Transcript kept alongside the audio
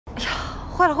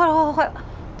坏了，坏了，坏了，坏了！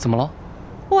怎么了？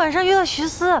我晚上约到徐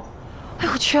思，哎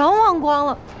呦，全忘光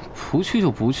了。不去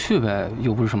就不去呗，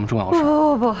又不是什么重要事。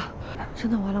不，真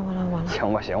的完了，完了，完了！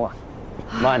行吧，行吧，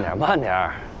慢点，慢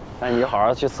点。那你就好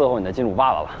好去伺候你的金主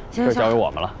爸爸吧，这交给我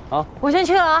们了啊！我先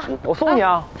去了啊，我送你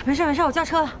啊。没事没事，我叫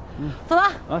车了。走了。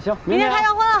啊，行，明天开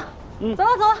洋荤了。走了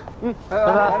走了。拜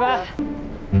拜拜拜。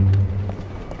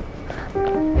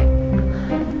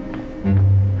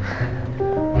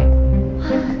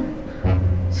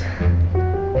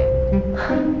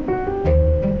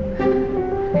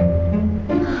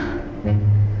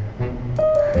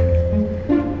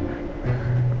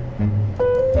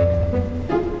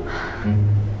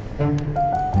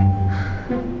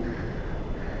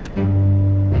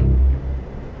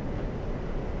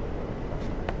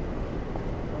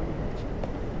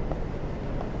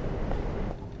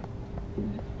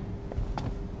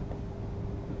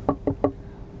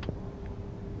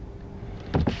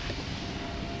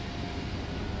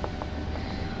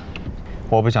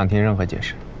我不想听任何解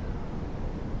释。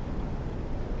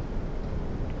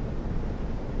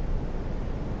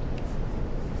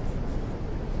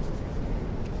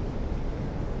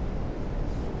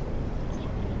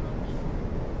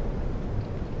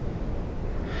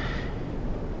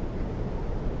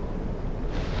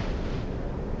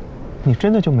你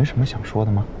真的就没什么想说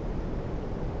的吗？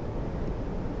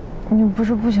你不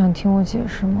是不想听我解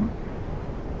释吗？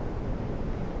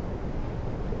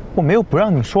我没有不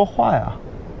让你说话呀。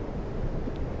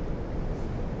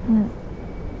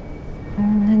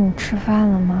那你吃饭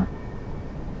了吗？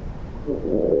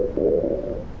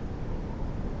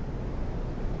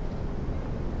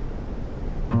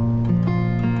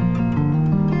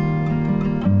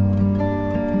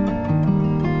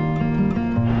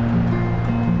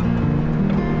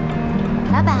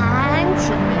老板，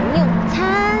请您用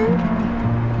餐。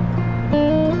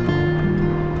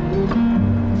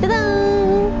噔噔。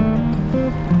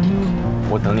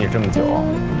我等你这么久，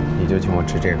你就请我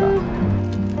吃这个？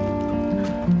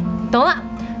懂了，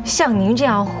像您这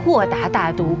样豁达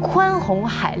大度、宽宏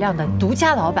海量的独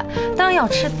家老板，当然要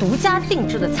吃独家定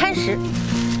制的餐食。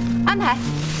安排。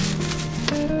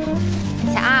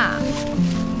等一下啊。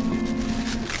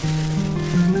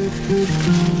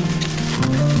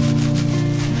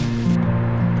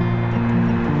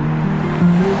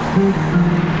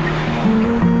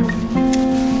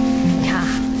你看啊，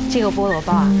这个菠萝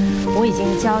包啊，我已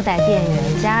经交代店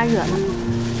员加热了，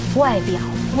外表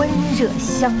温热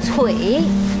香脆，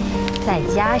再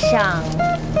加上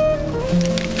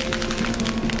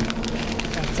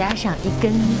一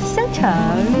根香肠，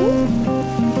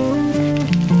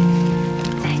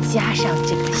再加上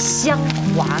这个香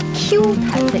滑 Q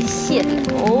弹的蟹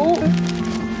柳。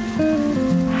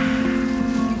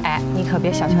哎，你可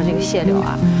别小瞧这个蟹柳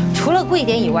啊，除了贵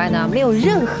点以外呢，没有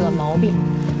任何毛病。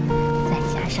再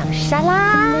加上沙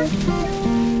拉。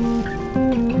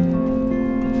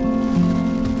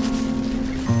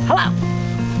好了，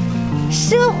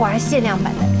奢华限量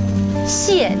版的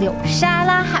蟹柳沙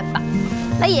拉汉堡，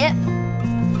来也，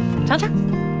尝尝，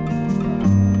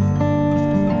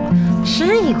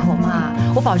吃一口嘛，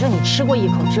我保证你吃过一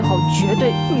口之后绝对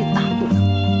欲罢不能。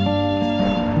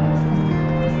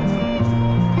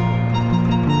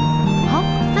好，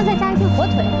那再加一片火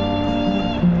腿。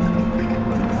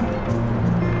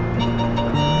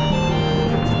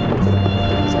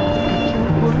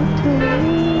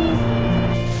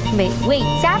美味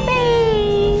加倍，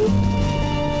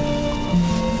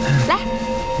来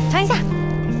尝一下。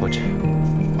不吃。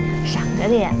赏个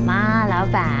脸嘛，老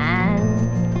板，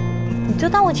你就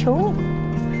当我求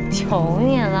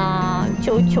你了，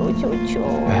求。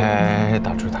哎，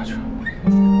打住，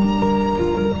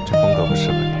这风格不适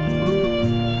合你。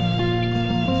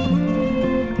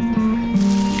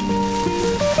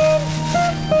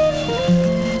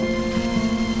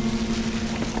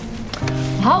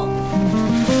好。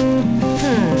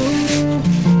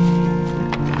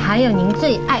还有您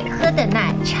最爱喝的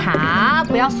奶茶，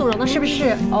不要速溶的，是不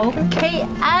是 ？OK，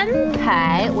 安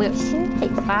排，我有新配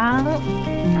方。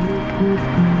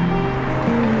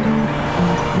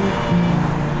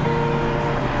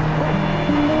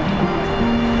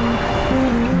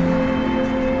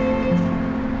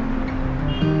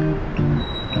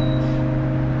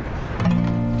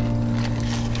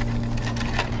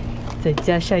再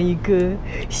加上一个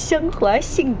香滑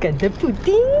性感的布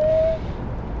丁。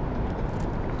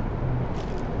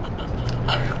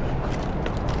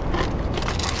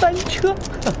翻车！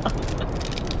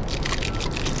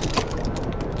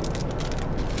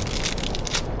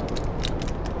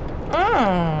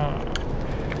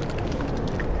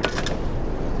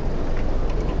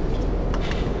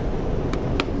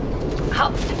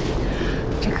好，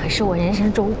这可是我人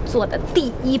生中做的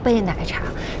第1杯奶茶，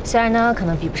虽然呢可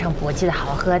能比不上博记的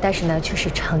好喝，但是呢却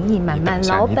是诚意满满，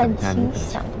老板清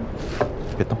香。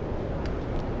别动，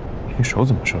你手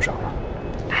怎么受伤了？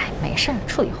哎，没事儿，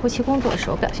处理后期工作的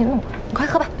时候不小心弄了。你快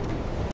喝吧。